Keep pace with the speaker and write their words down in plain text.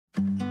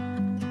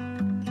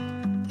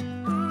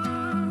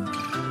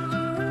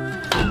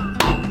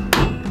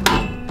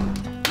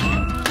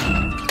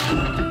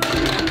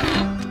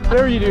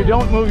Whatever you do,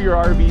 don't move your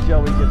RV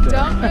till we get there.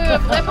 Don't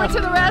move. Flipper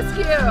to the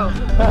rescue.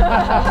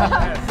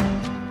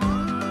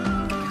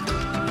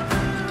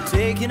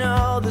 Taking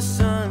all the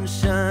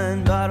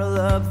sunshine, bottle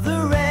up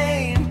the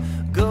rain.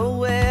 Go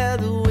where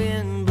the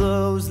wind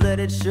blows, let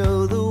it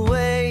show the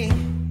way.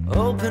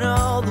 Open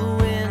all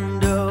the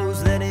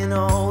windows, let in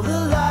all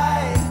the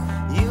light.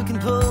 You can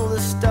pull the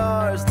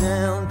stars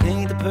down,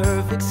 paint the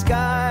perfect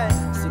sky.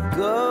 So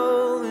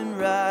go and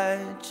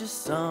write your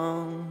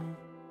song.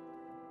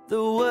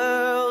 The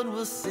world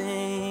will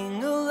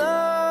sing along.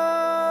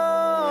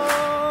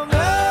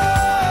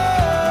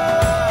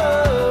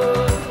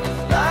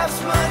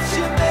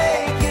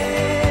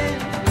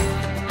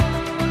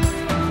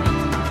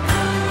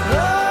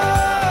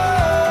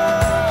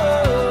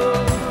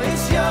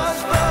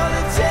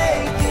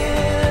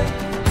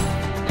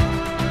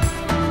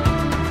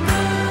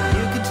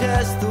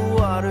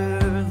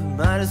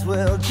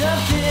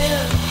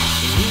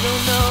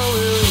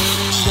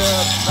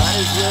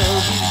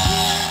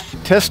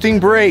 Testing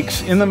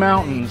brakes in the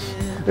mountains.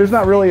 There's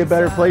not really a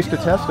better place to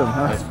test them,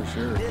 huh? That's for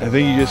sure. I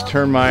think you just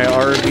turned my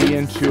RV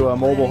into a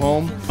mobile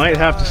home. Might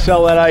have to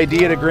sell that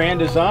idea to Grand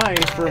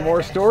Designs for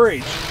more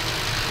storage.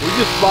 We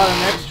just bought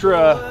an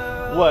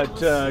extra, what,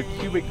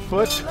 cubic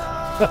foot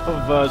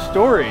of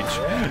storage.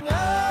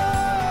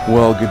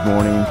 Well, good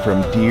morning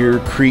from Deer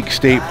Creek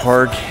State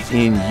Park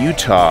in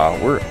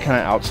Utah. We're kind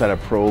of outside of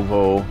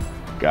Provo.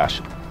 Gosh,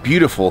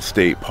 beautiful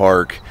state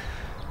park.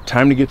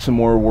 Time to get some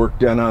more work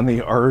done on the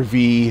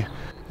RV.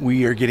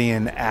 We are getting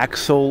an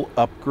axle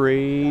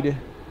upgrade.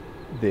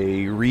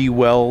 They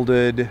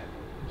re-welded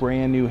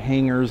brand new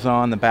hangers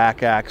on the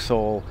back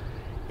axle,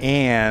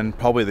 and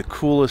probably the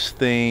coolest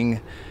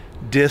thing,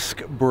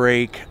 disc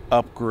brake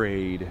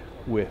upgrade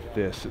with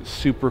this. It's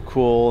super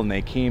cool, and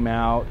they came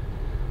out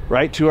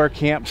right to our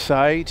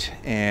campsite,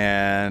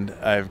 and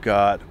I've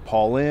got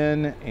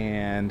Pauline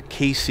and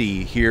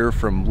Casey here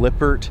from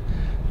Lippert.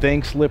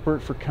 Thanks,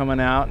 Lippert, for coming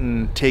out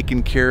and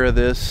taking care of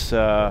this.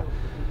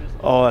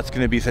 Oh, that's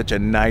going to be such a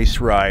nice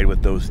ride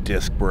with those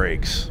disc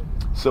brakes.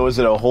 So is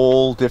it a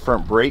whole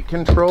different brake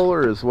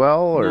controller as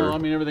well? Or? No, I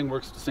mean, everything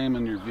works the same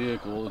in your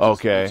vehicle. It's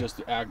okay.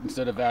 Just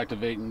instead of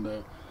activating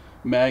the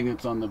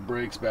magnets on the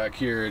brakes back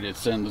here, it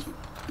sends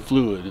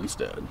fluid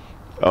instead.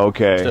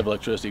 Okay. Instead of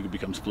electricity, it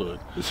becomes fluid.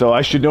 So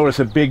I should notice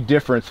a big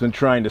difference when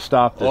trying to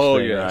stop this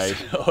thing, yes.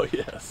 right? Oh,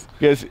 yes.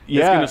 Because, yeah.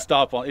 It's going to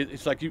stop.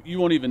 It's like you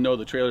won't even know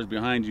the trailer's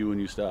behind you when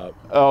you stop.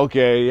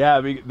 Okay, yeah,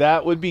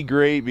 that would be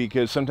great,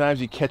 because sometimes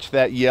you catch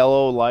that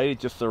yellow light at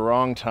just the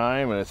wrong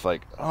time, and it's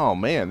like, oh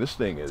man, this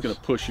thing is... It's going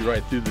to push you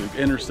right through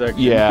the intersection.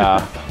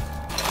 Yeah.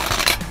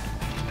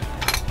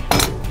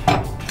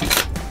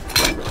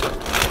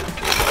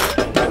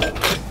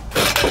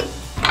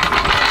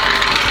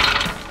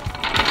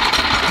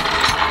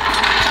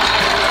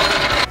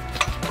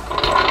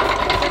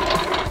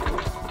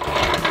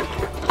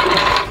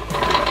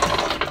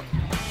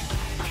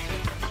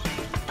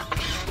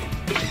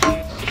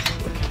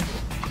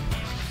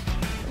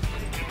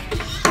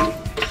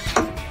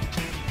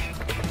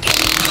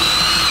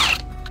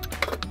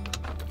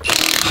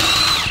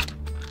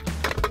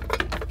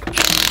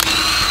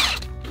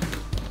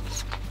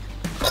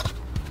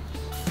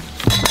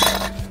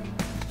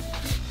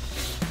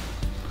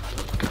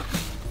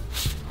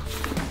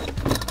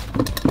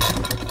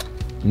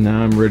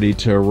 Now I'm ready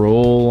to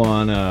roll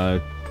on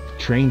a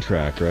train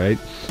track, right?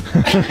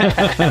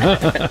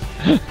 That's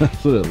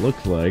what it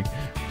looks like.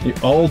 You're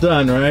all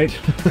done, right?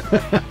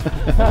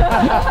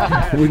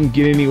 Wouldn't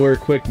get anywhere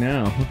quick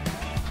now.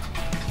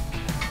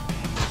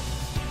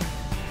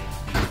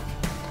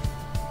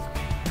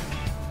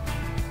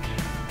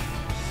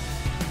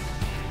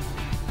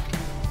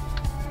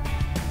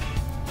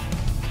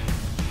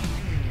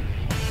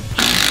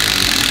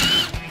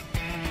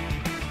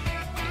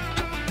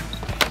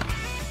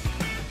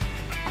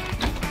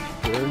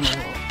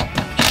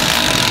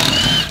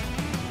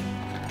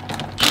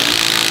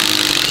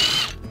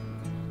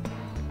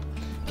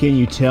 Can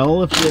you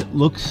tell if it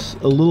looks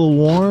a little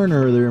worn,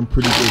 or they're in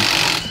pretty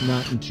good,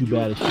 not in too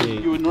bad a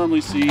shape? You would normally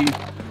see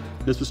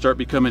this would start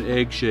becoming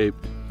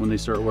egg-shaped when they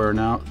start wearing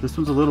out. This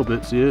one's a little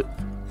bit, see it?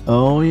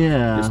 Oh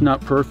yeah. It's not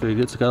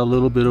perfect. It's got a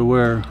little bit of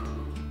wear.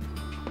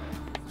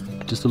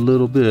 Just a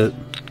little bit.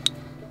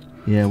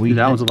 Yeah,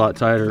 that one's a lot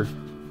tighter.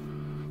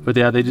 But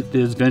yeah, they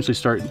eventually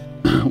start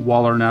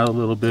wallering out a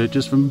little bit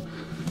just from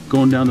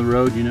going down the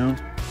road, you know?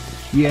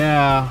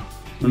 Yeah.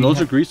 And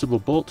those are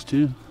greasable bolts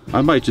too.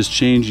 I might just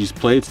change these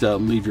plates out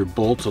and leave your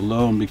bolts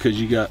alone,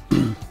 because you got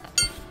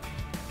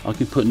I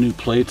can put new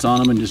plates on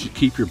them and just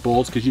keep your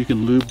bolts, because you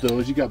can lube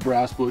those. You got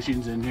brass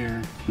bushings in here.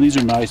 And these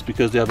are nice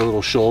because they have a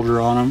little shoulder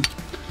on them,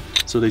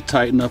 so they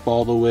tighten up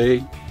all the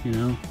way, you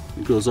know.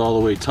 It goes all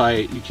the way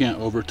tight. You can't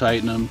over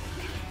tighten them.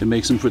 It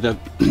makes them for that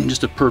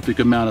just a perfect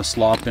amount of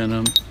slop in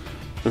them.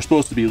 They're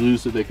supposed to be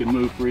loose so they can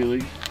move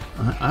freely.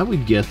 I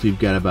would guess we've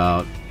got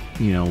about,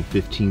 you know,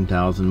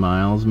 15,000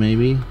 miles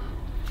maybe.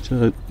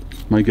 So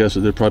my guess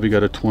is they probably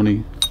got a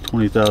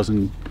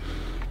 20,000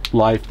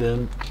 life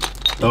then.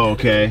 Oh,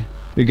 okay.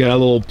 We got a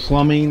little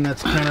plumbing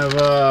that's kind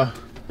of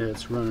Yeah,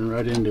 it's running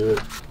right into it.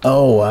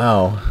 Oh,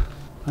 wow.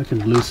 I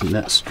can loosen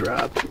that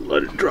strap and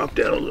let it drop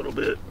down a little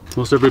bit.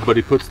 Most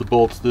everybody puts the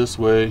bolts this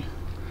way,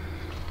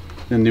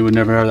 then they would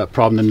never have that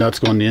problem. The nuts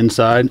go on the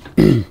inside,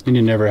 and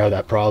you never have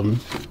that problem.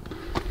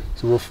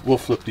 So we'll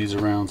flip these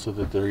around so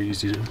that they're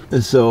easier.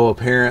 So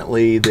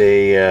apparently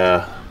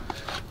they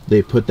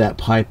put that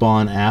pipe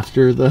on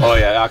after the... Oh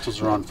yeah, axles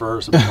are on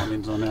first and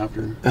plumbing's on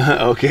after.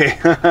 Okay.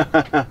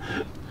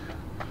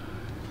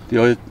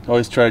 They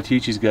always try to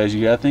teach these guys,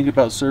 you gotta think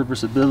about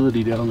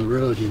serviceability down the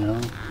road, you know.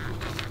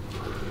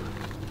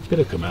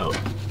 It'll come out.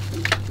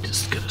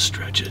 Just gotta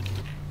stretch it.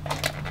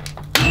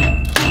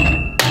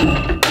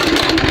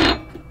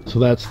 So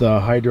that's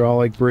the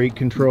hydraulic brake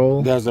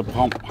control? There's a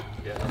pump.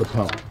 Yeah. The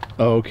pump.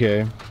 Oh,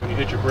 okay. When you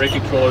hit your brake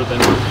controller, then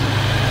it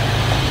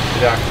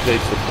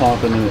activates the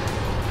pump and then it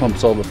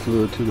pumps all the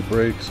fluid to the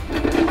brakes.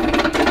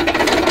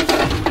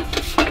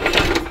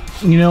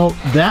 You know,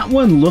 that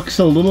one looks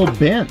a little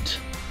bent,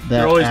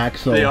 that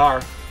axle. They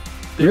are.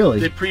 Really?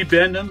 They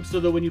pre-bend them so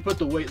that when you put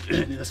the weight,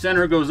 the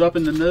center goes up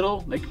in the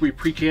middle, we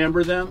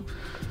pre-camber them.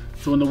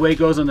 So when the weight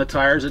goes on the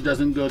tires, it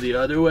doesn't go the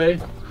other way.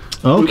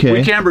 Okay.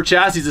 We camber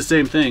chassis the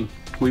same thing.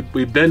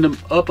 We bend them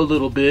up a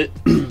little bit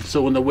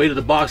so when the weight of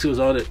the box goes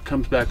on, it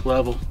comes back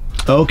level.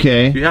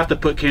 Okay. You have to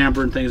put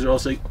camber and things or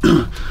else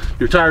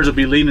your tires would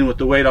be leaning with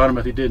the weight on them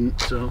if you didn't.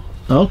 So.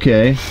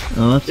 Okay.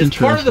 Oh, that's it's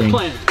interesting. part of the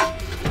plan.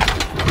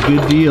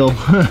 Good deal.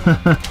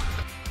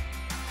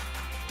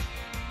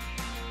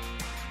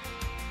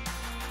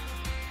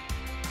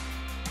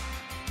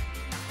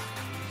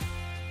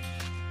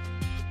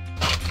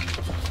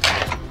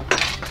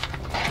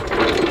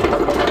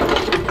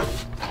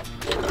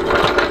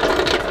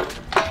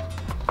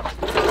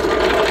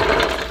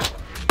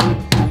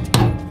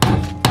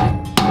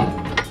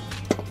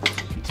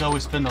 We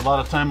spend a lot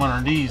of time on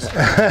our knees.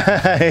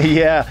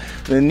 Yeah,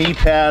 the knee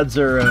pads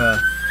are a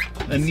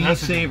knee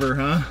saver,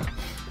 huh?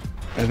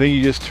 I think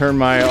you just turned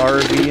my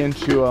RV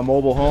into a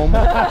mobile home.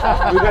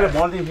 We got a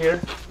bonding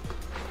here.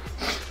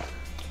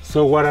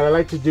 So what I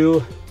like to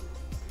do,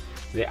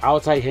 the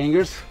outside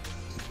hangers,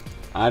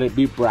 add a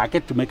big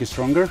bracket to make it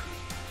stronger.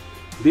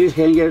 This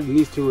hanger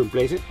needs to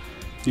replace it.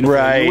 You know,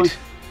 right.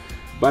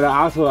 But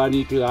also I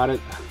need to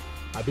add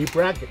a big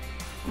bracket.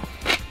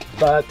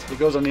 But it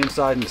goes on the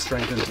inside and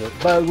strengthens it.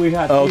 But we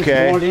have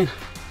okay.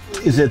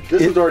 Is it?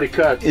 This is already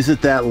cut. Is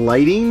it that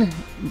lighting?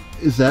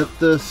 Is that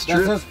the strip?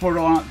 That's just for the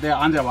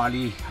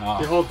underbelly.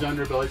 It holds the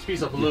underbelly. It's a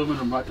piece of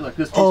aluminum, like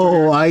this piece.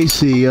 Oh, I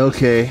see.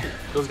 Okay.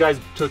 Those guys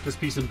took this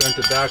piece and bent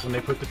it back when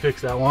they put the fix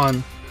that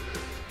one.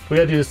 We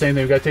gotta do the same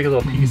thing. We gotta take a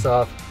little piece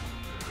off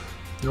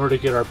in order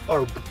to get our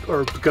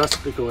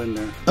gusset to go in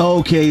there.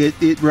 Okay.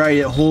 It right.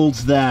 It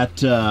holds that.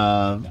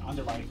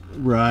 Underbelly.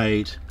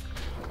 Right.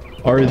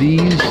 Are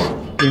these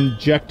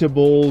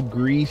injectable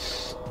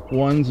grease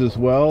ones as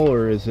well,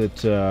 or is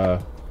it?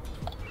 Yep.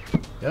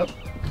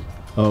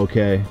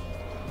 Okay. Yeah,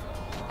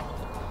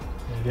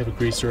 they have a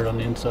greaser on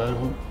the inside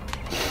of them.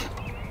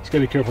 Just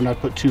gotta be careful not to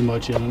put too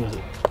much in them.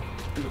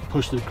 It'll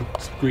push the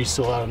grease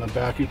seal out on the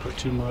back. You put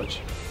too much.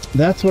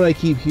 That's what I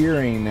keep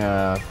hearing.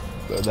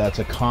 That's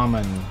a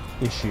common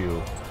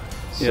issue.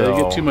 Yeah,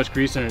 you get too much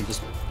grease in it,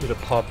 it'll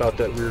pop out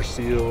that rear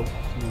seal.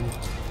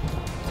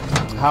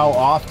 How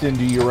often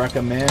do you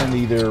recommend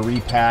either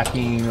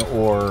repacking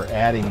or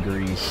adding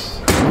grease?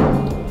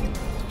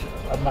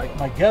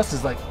 My guess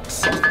is like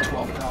 6,000 to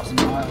 12,000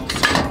 miles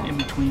in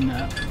between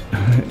that.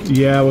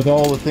 Yeah, with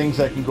all the things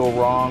that can go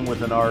wrong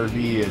with an RV,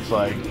 it's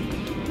like,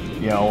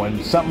 you know,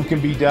 when something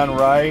can be done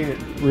right,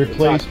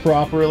 replaced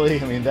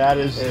properly, I mean, that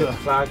is...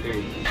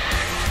 Exactly.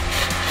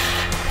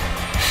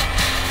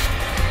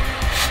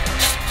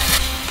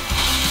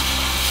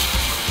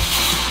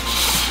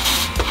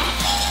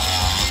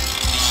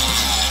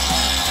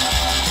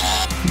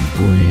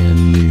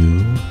 Brand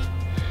new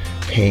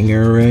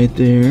hanger right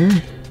there.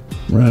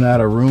 Run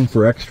out of room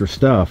for extra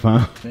stuff,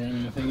 huh?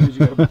 And the thing is,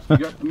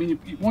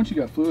 once you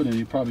got fluid in,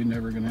 you're probably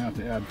never going to have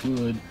to add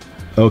fluid.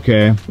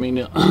 Okay. I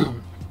mean,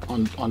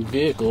 on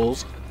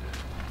vehicles,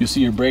 you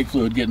see your brake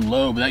fluid getting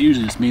low, but that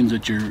usually just means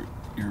that your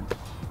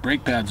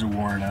brake pads are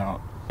worn out.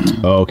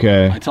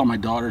 Okay. I tell my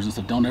daughters and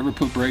stuff, don't ever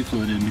put brake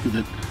fluid in because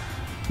it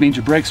means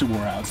your brakes are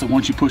wore out. So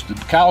once you push the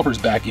calipers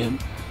back in,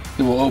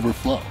 it will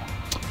overflow.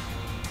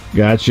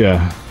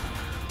 Gotcha.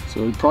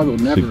 So we probably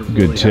will never good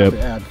really tip. have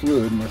to add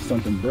fluid unless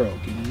something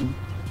broke, you know?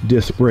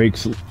 Disc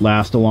brakes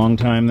last a long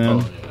time then?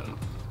 Oh, yeah.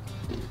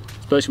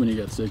 Especially when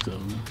you got 6 of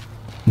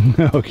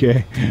them.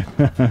 Okay.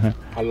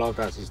 I love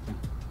that system.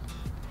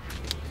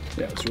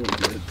 Yeah, it's really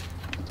good.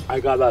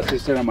 I got that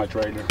system on my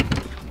trailer.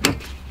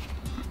 Ain't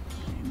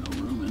no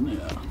room in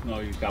there. No,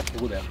 you got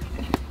food there.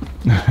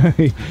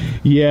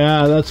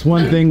 Yeah, that's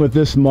one thing with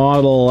this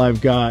model.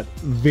 I've got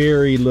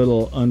very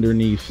little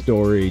underneath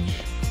storage.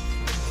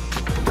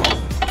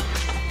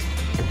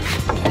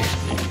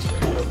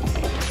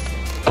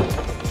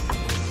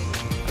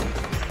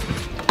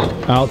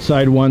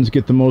 Outside ones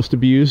get the most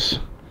abuse.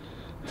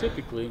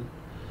 Typically,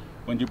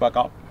 when you back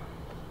up,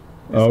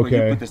 Okay.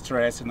 when you put the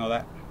stress and all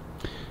that.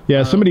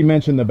 Yeah, somebody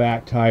mentioned the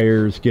back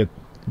tires get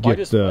get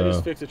I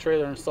just fixed a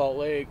trailer in Salt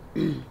Lake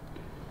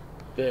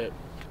that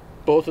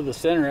both of the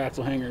center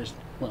axle hangers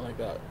went like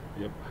that.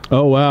 Yep.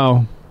 Oh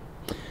wow.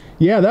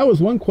 Yeah, that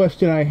was one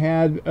question I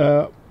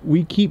had.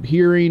 We keep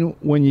hearing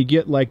when you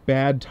get like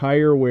bad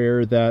tire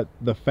wear that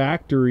the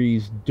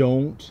factories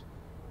don't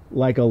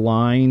like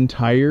align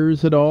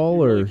tires at all,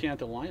 You really or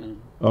can't align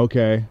them.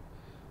 okay.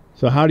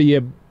 So how do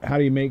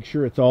you make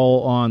sure it's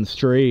all on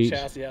straight?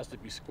 Chassis has to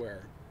be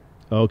square.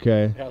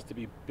 Okay. It has to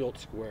be built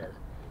square.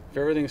 If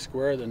everything's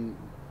square, then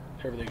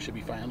everything should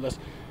be fine. Unless,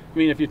 I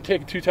mean, if you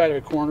take too tight of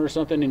a corner or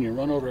something and you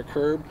run over a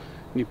curb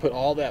and you put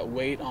all that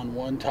weight on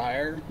one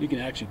tire, you can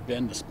actually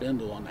bend the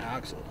spindle on the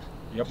axle.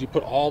 Yep. You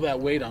put all that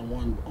weight on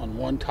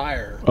one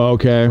tire.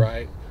 Okay.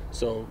 Right.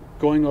 So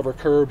going over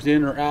curbs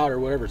in or out or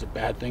whatever is a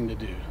bad thing to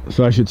do.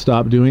 So I should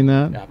stop doing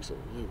that?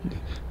 Absolutely.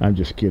 I'm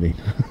just kidding.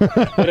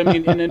 But I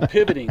mean, and then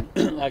pivoting,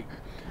 like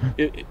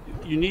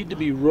you need to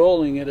be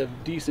rolling at a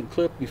decent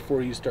clip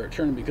before you start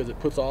turning, because it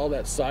puts all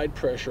that side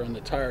pressure on the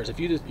tires. If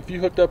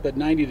you hooked up at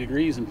 90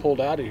 degrees and pulled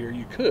out of here,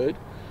 you could,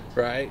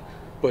 right?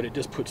 But it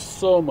just puts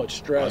so much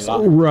stress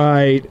on.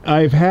 Right.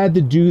 I've had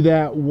to do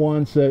that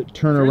once at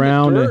turn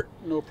around. Dirt,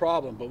 no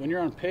problem. But when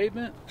you're on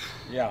pavement,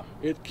 Yeah,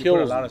 it kills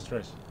a lot of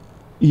stress.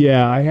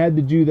 Yeah, I had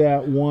to do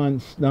that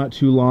once not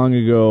too long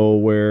ago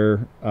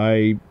where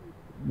I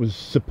was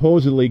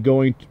supposedly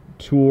going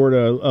toward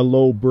a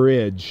low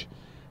bridge,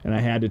 and I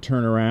had to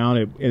turn around.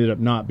 It ended up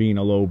not being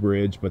a low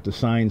bridge, but the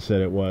sign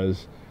said it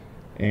was.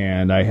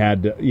 And I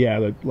had to,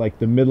 yeah, like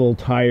the middle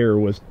tire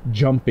was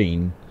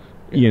jumping,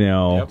 you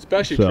know. Yep.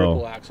 Especially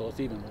triple axle,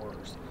 it's even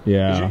worse.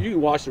 Yeah. You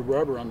can watch the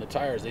rubber on the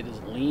tires, they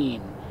just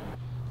lean.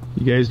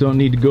 You guys don't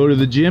need to go to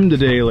the gym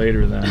today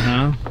later then,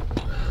 huh?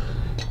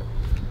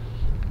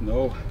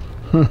 No.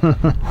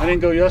 I didn't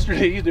go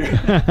yesterday either.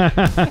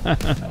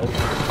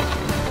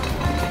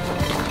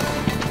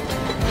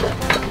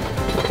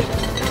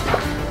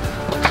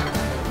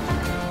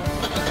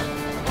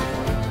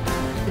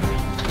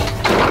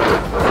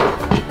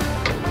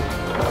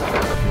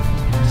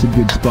 It's a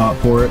good spot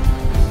for it.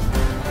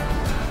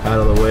 Out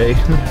of the way.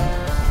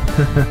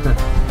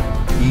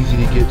 Easy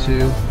to get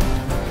to.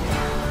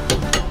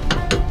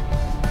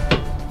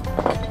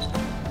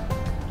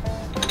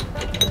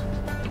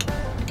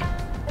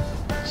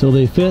 So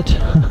they fit?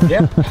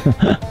 Yeah.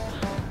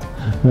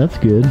 That's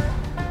good.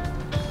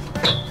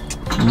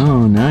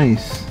 Oh,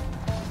 nice.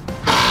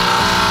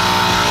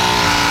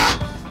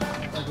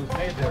 That was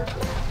made there.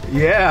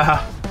 Yeah.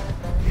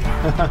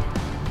 I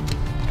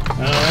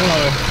don't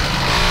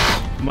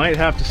know. Might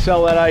have to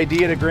sell that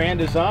idea to Grand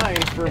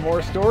Designs for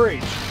more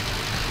storage.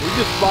 We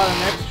just bought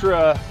an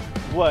extra,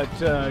 what,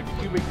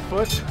 cubic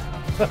foot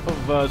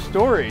of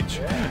storage.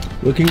 Yeah.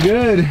 Looking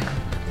good.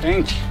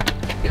 Thanks.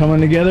 Coming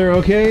together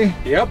okay?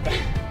 Yep.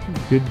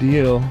 Good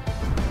deal.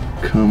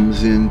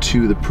 Comes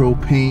into the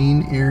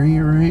propane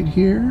area right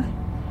here.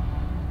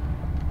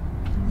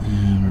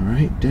 And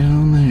right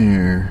down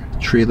there.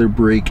 Trailer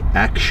brake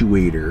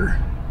actuator.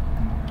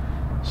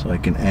 So I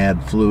can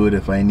add fluid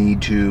if I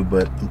need to,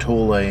 but I'm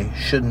told I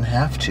shouldn't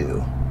have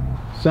to.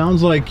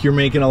 Sounds like you're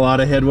making a lot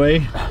of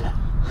headway.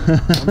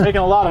 I'm making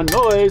a lot of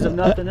noise if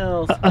nothing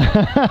else.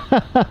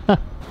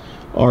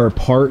 Are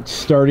parts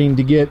starting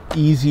to get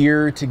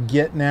easier to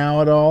get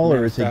now at all,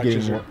 or is it getting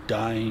Manufacturers are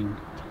dying?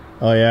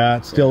 Oh yeah,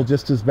 it's still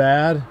just as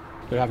bad?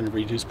 They're having to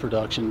reduce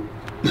production.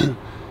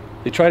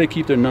 They try to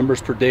keep their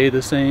numbers per day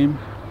the same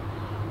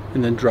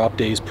and then drop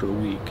days per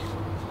week.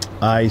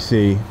 I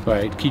see.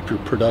 Right, keep your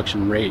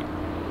production rate.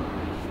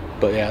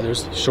 But yeah,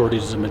 there's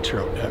shortages of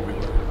material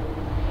everywhere.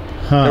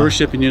 Huh. They were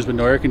shipping units with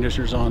no air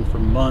conditioners on for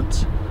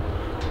months.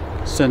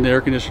 Send the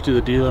air conditioner to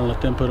the dealer and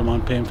let them put them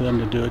on, paying for them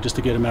to do it just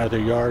to get them out of their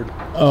yard.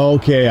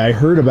 Okay, I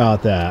heard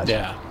about that.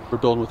 Yeah, we're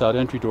building without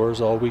entry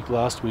doors all week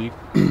last week.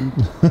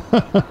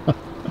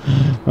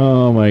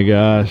 Oh my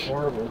gosh.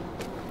 Horrible.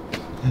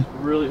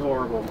 Really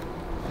horrible.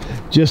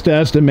 Just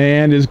as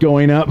demand is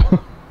going up.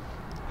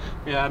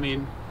 Yeah, I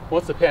mean,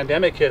 once the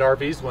pandemic hit,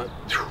 RVs went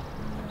Right.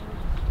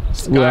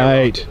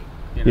 skyrocketed,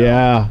 you know?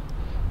 Yeah.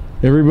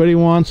 Everybody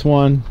wants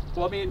one.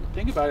 Well, I mean,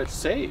 think about it, it's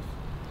safe.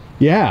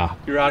 Yeah.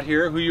 You're out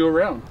here, who you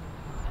around?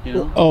 You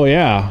know? Oh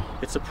yeah.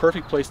 It's a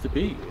perfect place to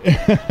be.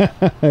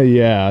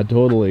 Yeah,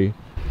 totally.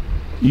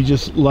 You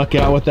just luck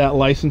out with that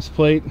license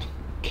plate,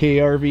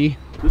 KRV.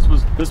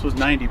 This was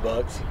 90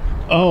 bucks.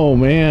 Oh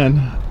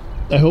man.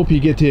 I hope you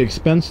get to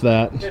expense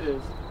that. It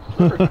is.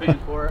 We're paying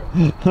for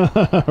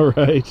it.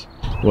 Right.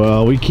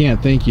 Well, we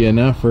can't thank you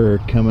enough for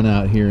coming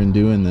out here and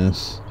doing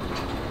this.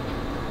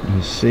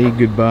 And say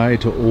goodbye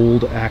to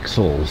old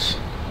axles.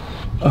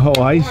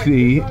 Oh, I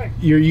see.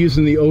 You're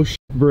using the ocean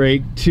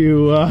brake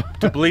to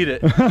bleed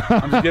it.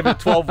 I'm just giving it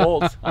 12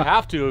 volts. I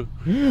have to.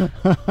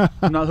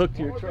 I'm not hooked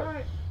to your truck.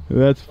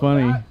 That's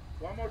funny.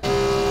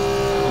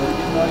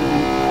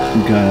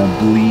 Gotta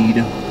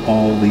bleed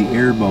all the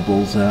air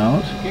bubbles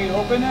out. Can you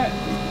open it?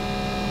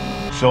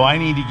 So I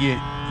need to get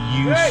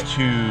used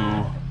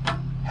to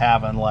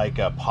having like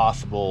a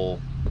possible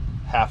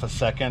half a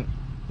second,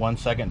 1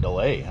 second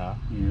delay, huh?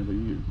 Yeah, but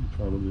you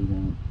probably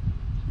won't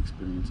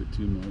experience it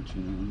too much,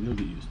 you know. You'll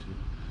get used to it.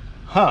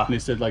 Huh. And they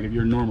said like if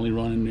you're normally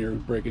running your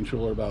brake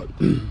controller about,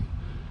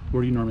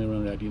 where do you normally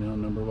run it at? Do you know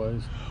number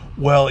wise?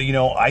 Well, you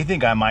know, I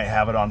think I might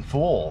have it on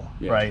full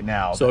right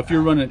now. So if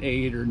you're running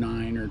 8 or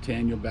 9 or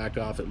 10, you'll back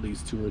off at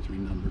least 2 or 3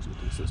 numbers with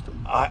the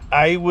system.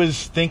 I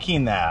was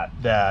thinking that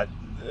I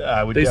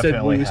would. They definitely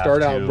said when we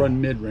start out, to... run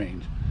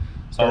mid-range.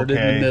 Start it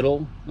in the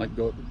middle, like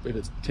go if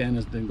it's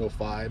 10, then go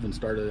 5 and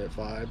start it at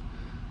 5,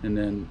 and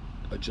then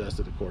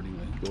adjust it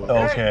accordingly. Go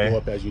up, go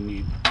up as you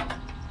need.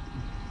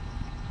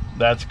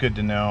 That's good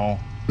to know.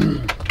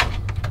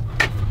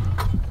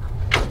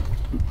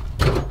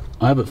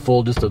 I have it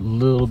full just a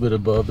little bit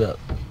above that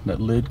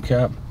lid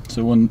cap.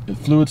 So when the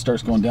fluid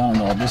starts going down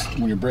and all this,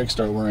 when your brakes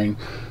start wearing,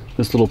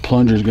 this little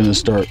plunger is going to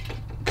start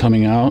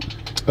coming out.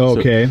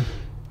 Okay.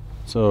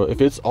 So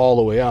if it's all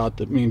the way out,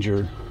 that means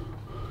your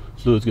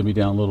fluid's going to be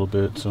down a little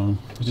bit. So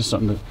it's just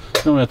something that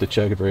you don't have to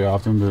check it very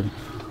often, but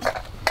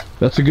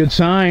that's a good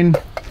sign.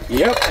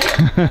 Yep.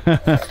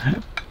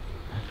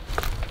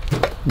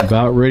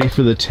 About ready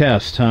for the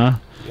test, huh?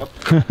 Yep.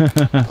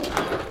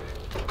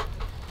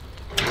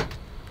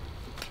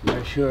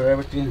 Make sure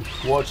everything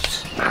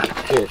works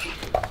good.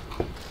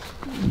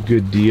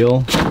 Good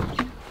deal.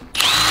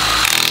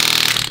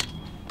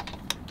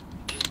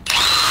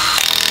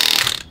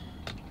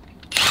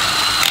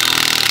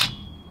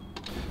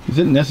 Is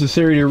it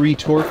necessary to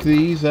re-torque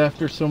these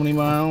after so many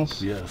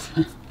miles? Yes.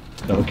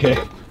 Okay.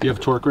 You have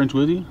a torque wrench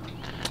with you?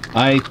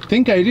 I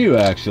think I do,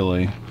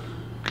 actually.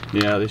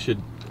 Yeah, they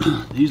should.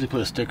 They usually put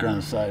a sticker on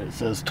the side that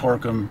says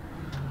torque them.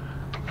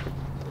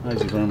 I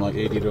usually run them like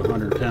 80 to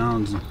 100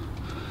 pounds.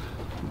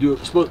 Do it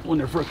when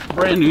they're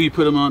brand new. You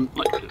put them on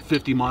like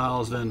 50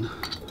 miles, then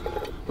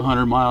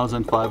 100 miles,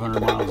 then 500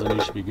 miles, and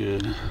they should be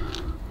good.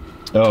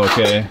 Oh,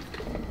 okay.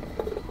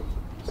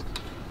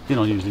 You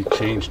don't usually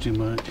change too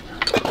much.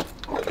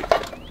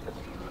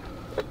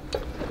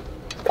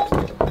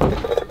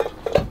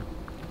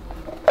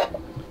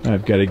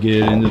 I've got to get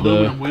it into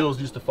Aluminum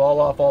wheels used to fall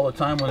off all the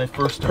time when they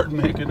first started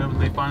making them.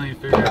 They finally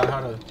figured out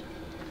how to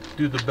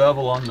do the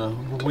bevel on the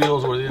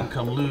wheels where they didn't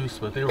come loose,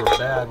 but they were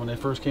bad when they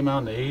first came out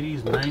in the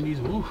 80s and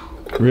 90s. Oof.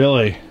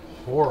 Really?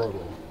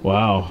 Horrible.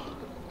 Wow.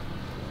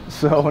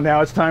 So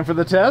now it's time for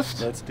the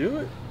test? Let's do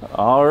it.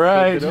 All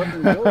right. Pick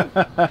it up and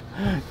go.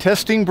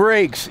 Testing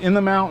brakes in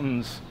the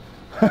mountains.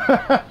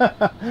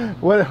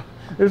 What?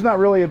 There's not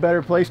really a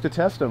better place to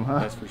test them, huh?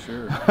 That's for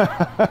sure.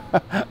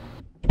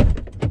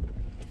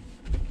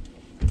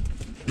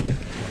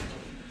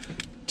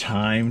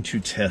 Time to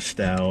test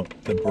out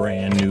the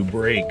brand new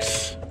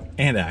brakes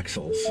and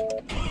axles.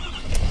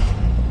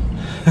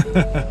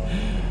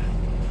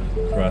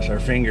 Cross our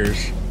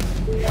fingers.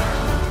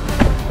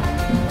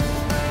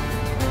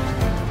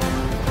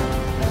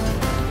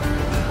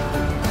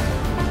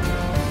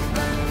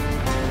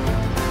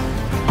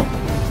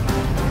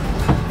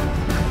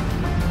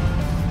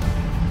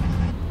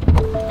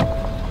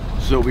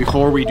 So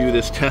before we do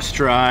this test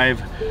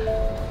drive,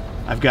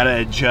 I've got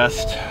to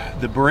adjust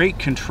the brake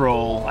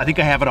control. I think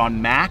I have it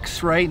on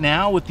max right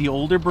now with the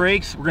older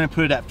brakes. We're going to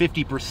put it at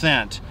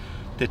 50%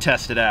 to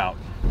test it out.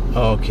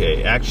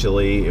 Okay,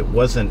 actually it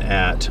wasn't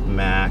at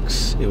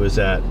max. It was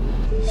at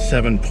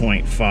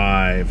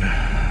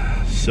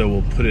 7.5. So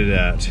we'll put it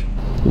at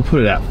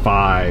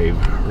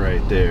 5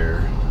 right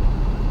there.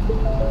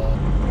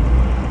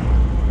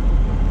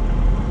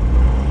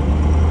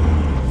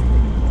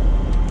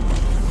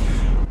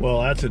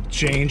 Well, that's a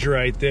change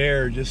right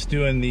there, just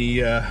doing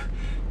the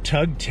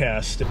tug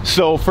test.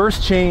 So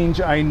first change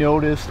I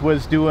noticed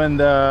was doing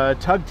the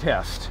tug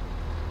test,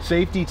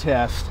 safety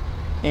test,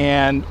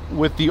 and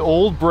with the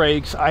old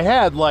brakes I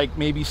had like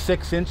maybe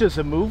 6 inches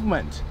of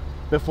movement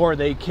before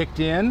they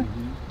kicked in.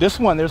 This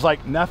one there's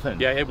like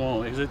nothing. Yeah, it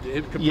won't.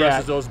 It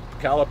compresses those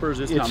calipers.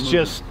 It's not moving.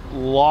 Just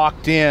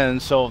locked in,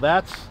 so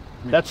that's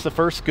the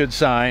first good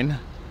sign.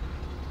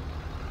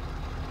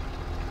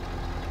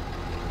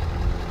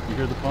 You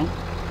hear the pump?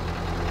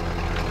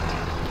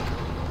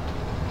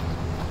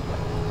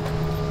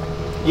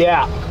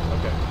 Yeah.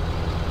 Okay.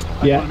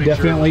 Yeah,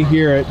 definitely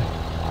hear it.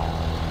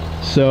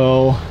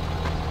 So,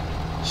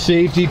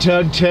 safety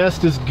tug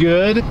test is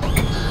good.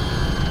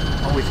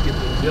 Always skip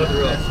the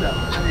other left.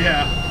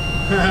 Yeah.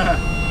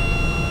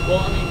 Well,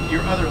 I mean,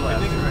 your other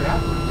left.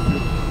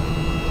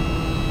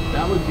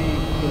 That would be.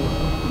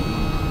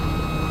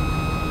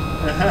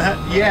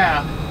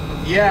 Yeah.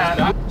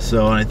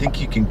 So I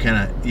think you can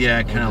kind of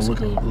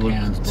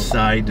look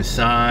side to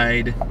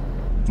side.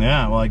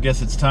 Yeah, well, I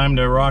guess it's time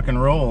to rock and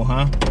roll,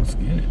 huh? Let's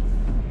get it.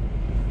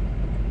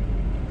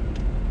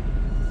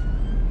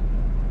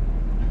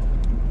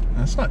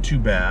 That's not too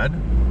bad.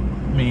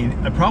 I mean,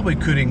 I probably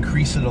could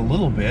increase it a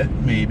little bit,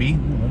 maybe.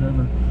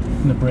 Whatever.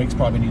 And the brakes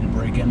probably need to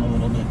break in a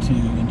little bit too,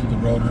 into the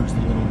rotors a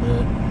little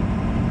bit.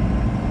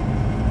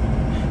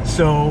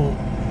 So,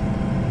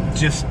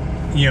 just,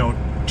 you know,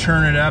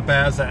 turn it up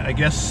as, I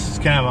guess it's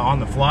kind of on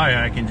the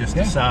fly. I can just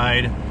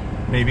decide.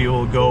 Maybe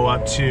we'll go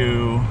up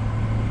to,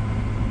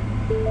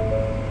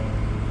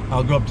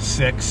 I'll go up to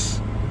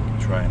 6.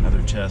 Try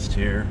another test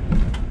here.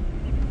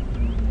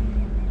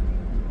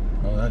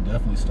 Oh, that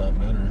definitely stopped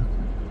better.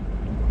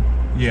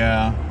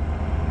 Yeah.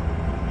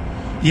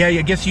 Yeah,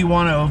 I guess you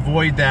want to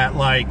avoid that,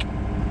 like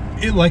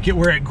it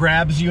where it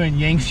grabs you and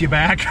yanks you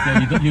back.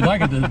 Yeah, you'd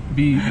like it to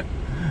be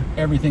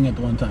everything at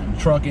the one time.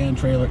 Truck and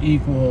trailer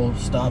equal,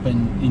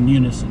 stopping in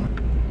unison.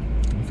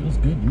 It feels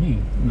good to me,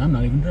 and I'm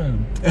not even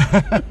driving.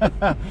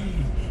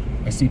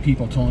 I see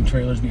people towing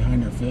trailers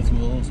behind their fifth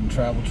wheels and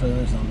travel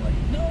trailers, and I'm like,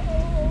 no,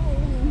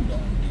 don't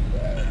do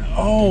that.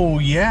 Oh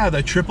yeah,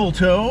 the triple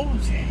tow.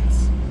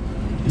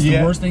 It's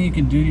the worst thing you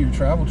can do to your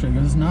travel trailer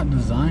because it's not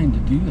designed to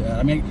do that.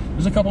 I mean,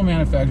 there's a couple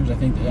manufacturers I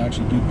think that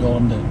actually do build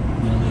them that,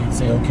 you know, they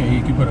say, okay,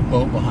 you can put a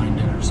boat behind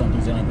it or something.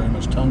 They don't have very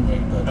much tongue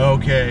weight, but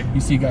okay,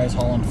 you see guys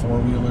hauling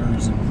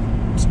four-wheelers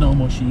and snow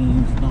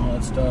machines and all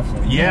that stuff.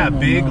 Like, yeah,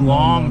 big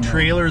long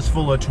trailers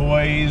full of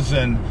toys,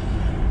 and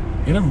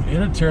it'll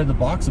tear the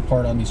box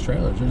apart on these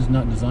trailers. They're just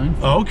not designed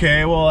for it.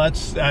 Okay, well,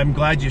 I'm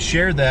glad you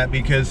shared that,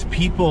 because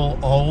people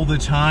all the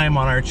time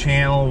on our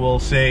channel will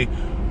say,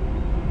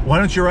 why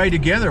don't you ride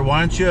together? Why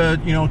don't you,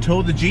 you know,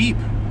 tow the Jeep?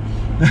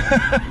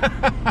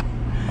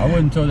 I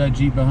wouldn't tow that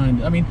Jeep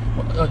behind. I mean,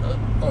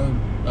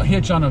 a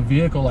hitch on a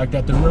vehicle like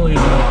that, there really is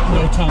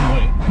no tongue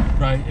weight,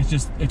 right? It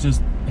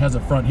just has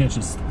a front hitch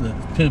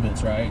that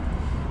pivots, right?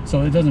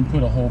 So it doesn't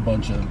put a whole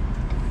bunch of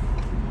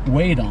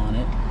weight on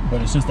it,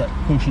 but it's just that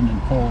pushing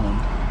and pulling.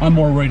 I'm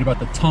more worried about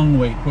the tongue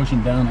weight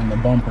pushing down on the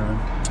bumper.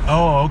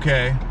 Oh,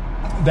 okay.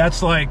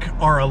 That's like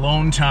our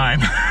alone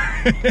time.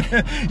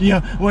 You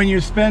know, when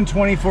you spend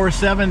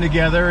 24/7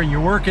 together and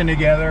you're working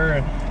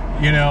together,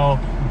 you know,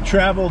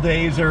 travel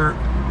days are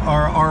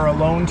our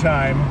alone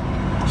time.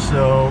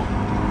 So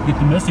get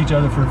to miss each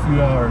other for a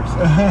few hours.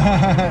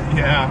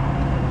 Yeah.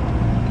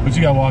 But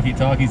you got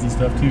walkie-talkies and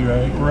stuff too,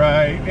 right?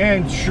 Right.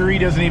 And Cheri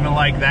doesn't even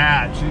like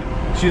that.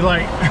 She's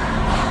like,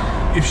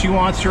 if she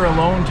wants her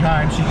alone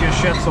time, she just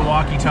shuts the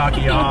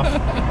walkie-talkie off.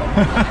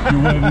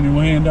 You're waving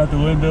your hand out the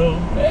window.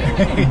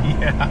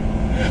 Yeah.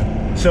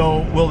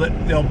 So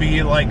there'll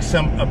be like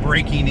a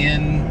breaking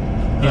in.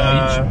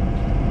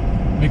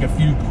 Make a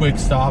few quick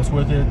stops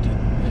with it.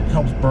 It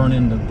helps burn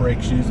in the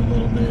brake shoes a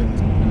little bit.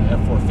 And the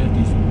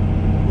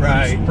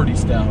F450's pretty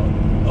stout.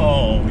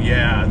 Oh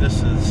yeah,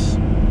 this is. I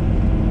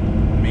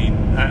mean,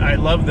 I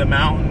love the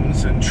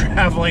mountains and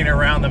traveling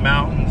around the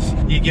mountains.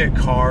 You get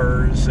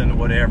cars and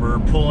whatever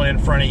pulling in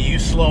front of you,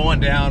 slowing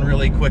down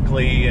really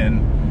quickly,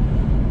 and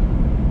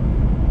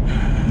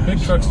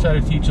big trucks try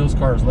to teach those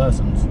cars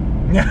lessons.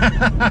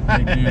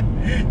 They do.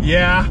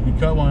 Yeah. You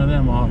cut one of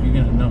them off, you're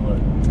gonna know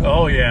it.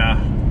 Oh yeah.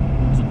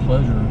 It was a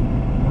pleasure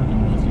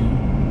working with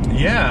you.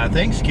 Yeah,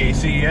 thanks,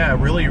 Casey. Yeah,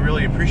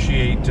 really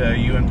appreciate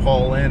you and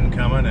Paul Lynn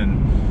coming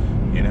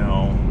and, you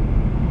know,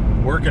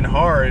 working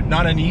hard.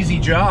 Not an easy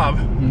job.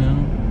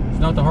 No, it's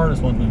not the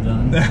hardest one we've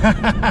done.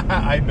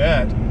 I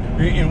bet.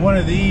 In one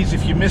of these,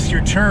 if you miss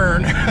your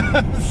turn,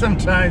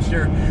 sometimes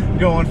you're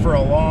going for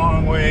a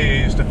long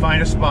ways to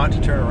find a spot to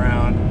turn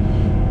around.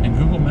 And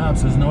Google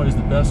Maps isn't always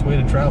the best way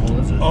to travel,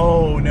 is it?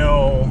 Oh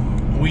no,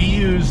 we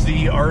use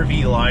the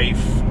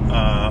EnjoyTheJourney.Life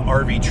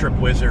RV Trip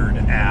Wizard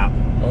app.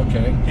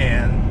 Okay.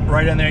 And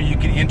right on there you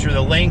can enter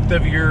the length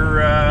of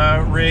your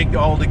rig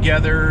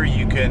altogether.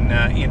 You can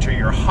enter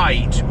your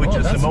height, which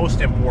is the most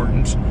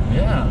important.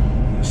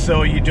 Yeah.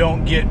 So you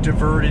don't get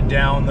diverted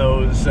down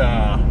those,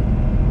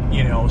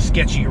 you know,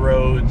 sketchy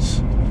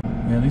roads.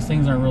 Yeah, these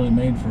things aren't really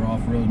made for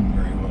off-roading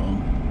very well.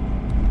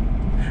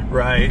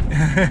 Right.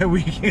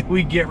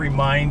 we get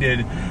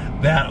reminded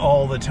that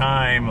all the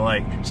time.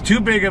 Like, it's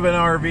too big of an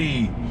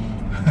RV.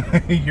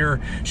 Your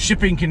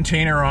shipping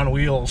container on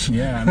wheels.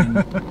 Yeah, I mean.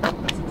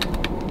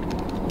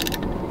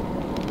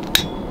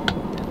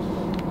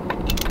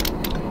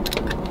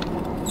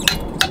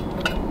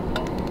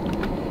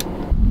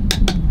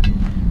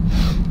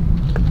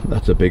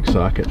 That's a big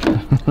socket.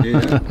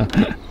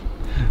 Yeah.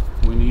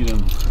 We need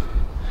them.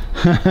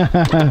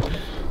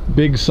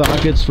 Big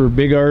sockets for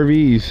big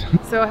RVs.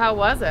 So how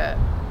was it?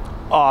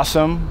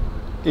 Awesome.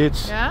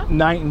 It's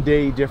night and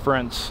day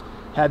difference.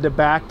 Had to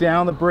back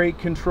down the brake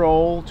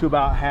control to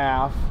about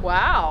half.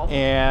 Wow.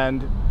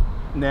 And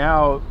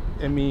now,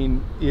 I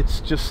mean, it's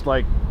just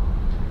like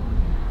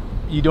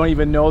you don't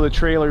even know the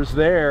trailer's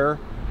there.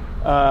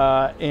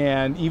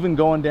 And even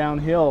going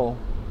downhill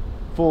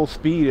full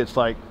speed, it's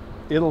like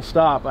it'll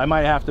stop. I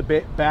might have to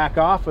back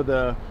off of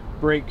the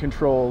brake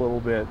control a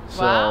little bit.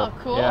 So, wow,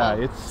 cool. Yeah,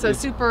 it's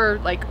super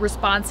like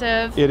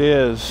responsive. It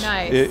is.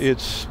 Nice.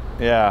 It's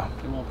yeah.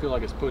 It won't feel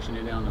like it's pushing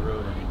you down the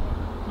road anymore.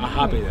 I'm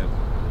happy that.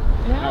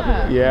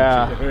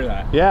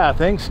 Yeah. Yeah.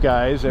 Thanks,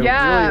 guys. I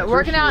really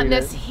working out in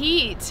appreciate this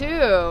heat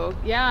too.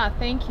 Yeah,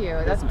 thank you.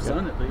 That's some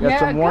sun at least. Got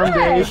some warm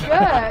days. Good.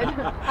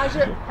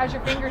 How's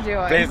your finger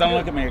doing? Please don't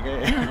look at me,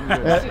 okay?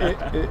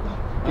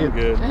 I'm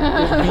good.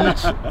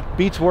 It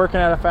beats working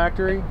at a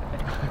factory.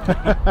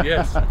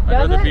 Yes, I'd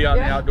rather be out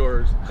in the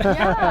outdoors.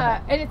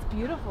 Yeah, and it's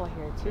beautiful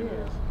here too.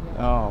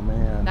 Oh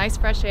man. Nice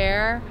fresh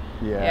air.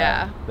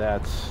 Yeah.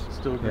 That's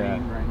still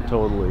green right now.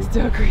 Totally.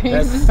 Still green.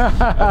 That's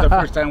the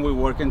first time we're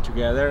working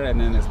together, and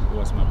then it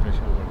was my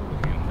pleasure working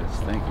with him.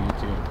 Thank you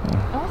too.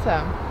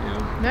 Awesome.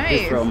 Yeah. Nice.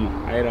 He's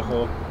from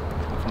Idaho,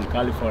 from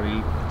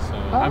California,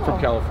 So I'm from Oh.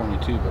 California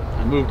too, but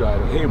I moved to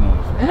Idaho. He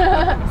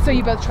moved. So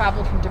you both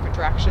traveled from different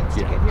directions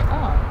to Yeah. get here.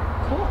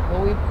 Oh, cool.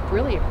 Well, we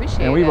really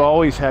appreciate it. And we've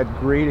always had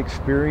great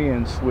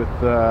experience with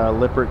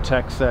Lippert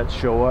techs that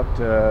show up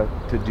to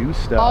do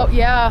stuff. Oh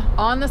yeah,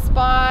 on the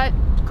spot.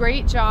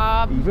 Great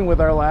job. Even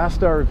with our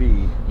last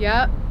RV.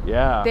 Yep.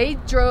 Yeah. They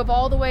drove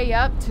all the way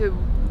up to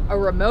a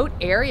remote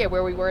area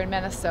where we were in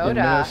Minnesota,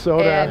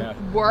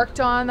 and worked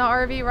on the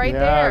RV right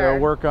there. Yeah,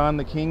 they'll work on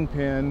the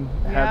Kingpin.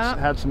 Yeah.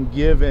 Had some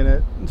give in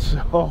it,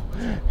 so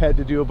had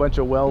to do a bunch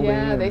of welding.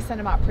 Yeah, they and sent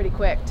them out pretty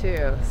quick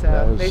too. So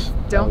that they was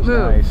don't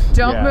move. nice.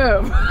 Don't Yeah.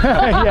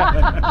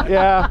 move.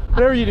 yeah.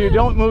 Whatever you do,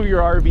 don't move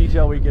your RV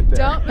till we get there.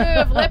 Don't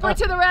move. Lipper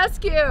to the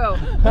rescue.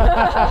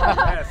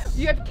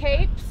 You have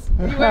capes?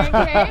 You wearing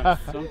capes?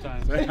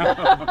 Sometimes.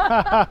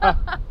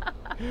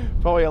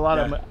 Probably a lot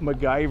of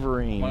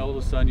MacGyvering. My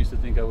oldest son used to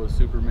think I was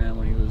Superman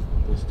when he was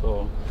this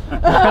tall.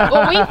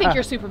 Well, we think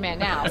you're Superman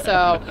now,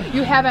 so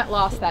you haven't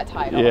lost that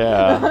title.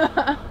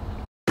 Yeah.